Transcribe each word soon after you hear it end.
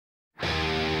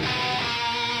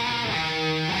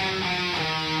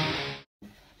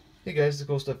Hey guys, it's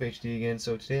Cool Stuff HD again.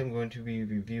 So today I'm going to be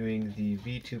reviewing the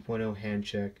V2.0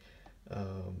 Handcheck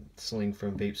sling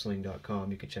from VapeSling.com.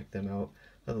 You can check them out.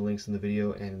 The links in the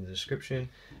video and in the description.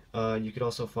 You could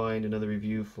also find another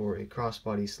review for a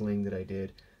crossbody sling that I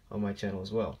did on my channel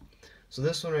as well. So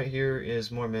this one right here is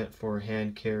more meant for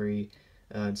hand carry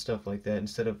and stuff like that,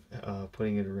 instead of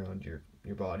putting it around your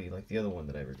body like the other one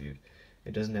that I reviewed.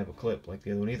 It doesn't have a clip like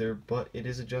the other one either, but it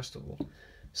is adjustable.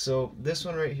 So this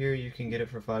one right here, you can get it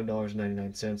for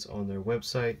 $5.99 on their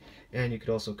website, and you could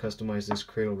also customize this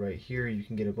cradle right here. You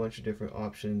can get a bunch of different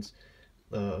options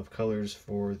of colors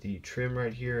for the trim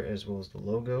right here, as well as the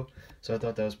logo. So I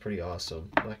thought that was pretty awesome.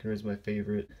 Black and red is my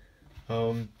favorite.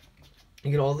 You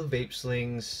get all the vape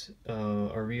slings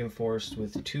are reinforced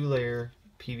with 2-layer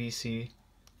PVC,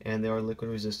 and they are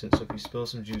liquid resistant. So if you spill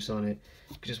some juice on it,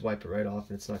 you can just wipe it right off,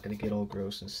 and it's not going to get all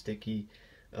gross and sticky.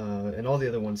 And all the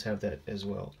other ones have that as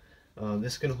well.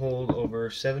 This can hold over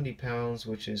 70 pounds,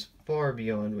 which is far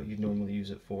beyond what you'd normally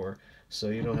use it for, so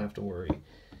you don't have to worry.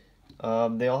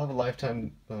 They all have a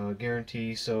lifetime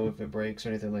guarantee, so if it breaks or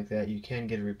anything like that, you can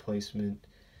get a replacement.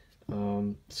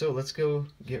 So let's go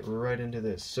get right into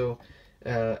this. So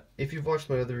if you've watched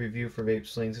my other review for vape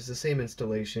slings, it's the same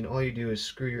installation. All you do is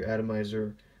screw your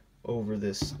atomizer over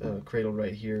this cradle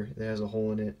right here that has a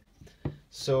hole in it.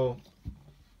 So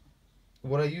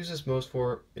what I use this most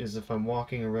for is if I'm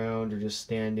walking around or just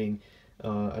standing,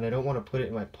 and I don't want to put it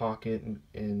in my pocket,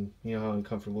 and you know how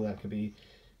uncomfortable that could be.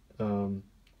 But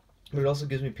it also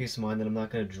gives me peace of mind that I'm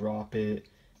not going to drop it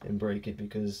and break it,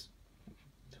 because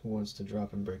who wants to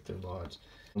drop and break their mods?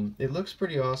 It looks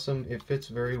pretty awesome. It fits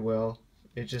very well.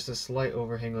 It's just a slight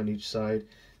overhang on each side,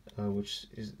 which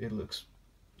is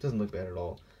doesn't look bad at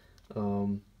all.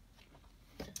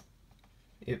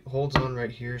 It holds on right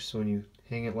here, so when you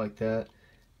hang it like that,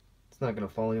 it's not going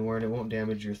to fall anywhere, and it won't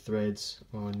damage your threads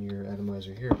on your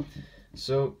atomizer here.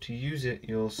 So to use it,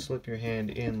 you'll slip your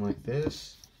hand in like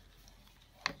this,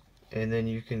 and then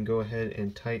you can go ahead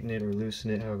and tighten it or loosen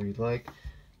it however you'd like,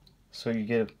 so you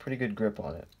get a pretty good grip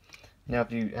on it. Now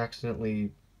if you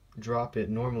accidentally drop it,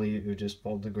 normally it would just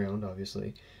fall to the ground,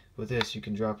 obviously. With this, you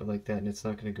can drop it like that and it's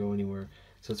not going to go anywhere,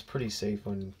 so it's pretty safe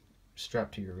when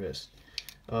strapped to your wrist.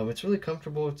 It's really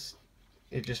comfortable.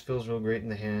 It just feels real great in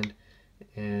the hand,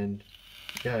 and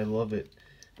yeah, I love it.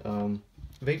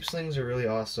 Vape slings are really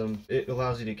awesome. It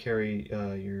allows you to carry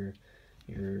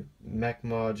your mech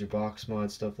mods, your box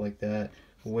mods, stuff like that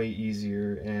way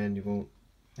easier, and you won't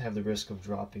have the risk of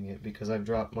dropping it, because I've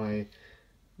dropped my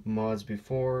mods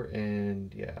before,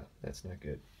 and yeah, that's not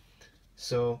good.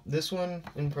 So this one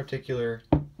in particular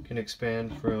can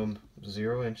expand from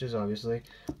 0 inches, obviously,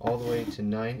 all the way to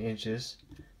 9 inches.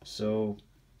 So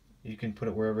you can put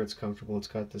it wherever it's comfortable. It's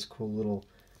got this cool little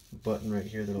button right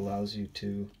here that allows you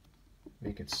to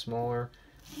make it smaller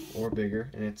or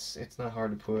bigger, and it's not hard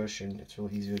to push, and it's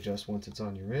really easy to adjust once it's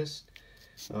on your wrist.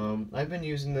 I've been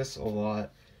using this a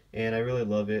lot, and I really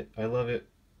love it. I love it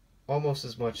almost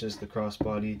as much as the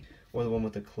crossbody or the one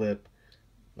with the clip.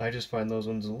 I just find those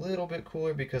ones a little bit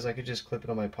cooler because I could just clip it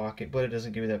on my pocket, but it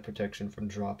doesn't give me that protection from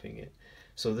dropping it.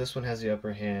 So this one has the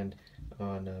upper hand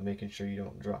on making sure you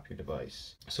don't drop your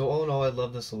device. So all in all, I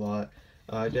love this a lot.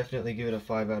 I definitely give it a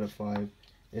 5 out of 5.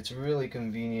 It's really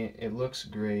convenient, it looks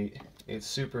great, it's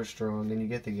super strong, and you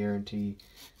get the guarantee.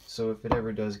 So if it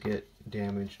ever does get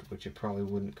damaged, which it probably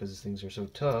wouldn't because these things are so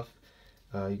tough,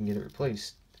 you can get it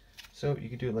replaced. So you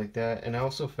can do it like that. And I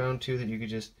also found too that you could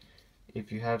just,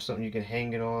 if you have something you can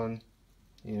hang it on,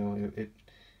 you know,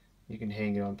 you can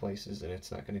hang it on places and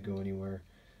it's not going to go anywhere.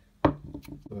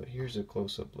 But here's a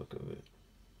close-up look of it.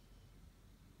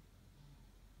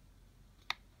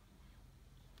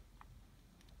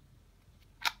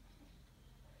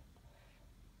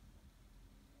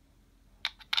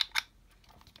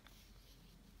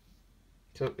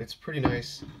 So it's pretty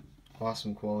nice,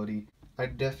 awesome quality. I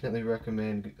definitely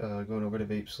recommend going over to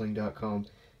VapeSling.com.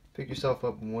 Pick yourself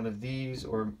up one of these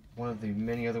or one of the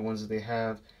many other ones that they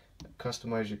have.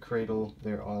 Customize your cradle.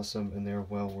 They're awesome, and they're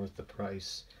well worth the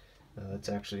price. It's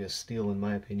actually a steal in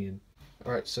my opinion.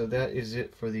 Alright, so that is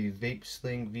it for the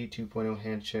VapeSling V2.0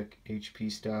 Handcheck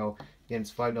HP style. Again,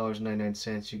 it's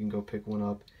 $5.99. You can go pick one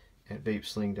up at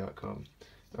VapeSling.com.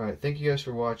 Alright, thank you guys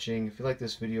for watching. If you like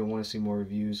this video and want to see more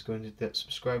reviews, go ahead and hit that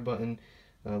subscribe button.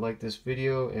 Like this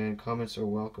video, and comments are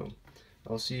welcome.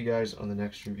 I'll see you guys on the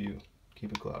next review.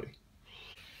 Keep it cloudy.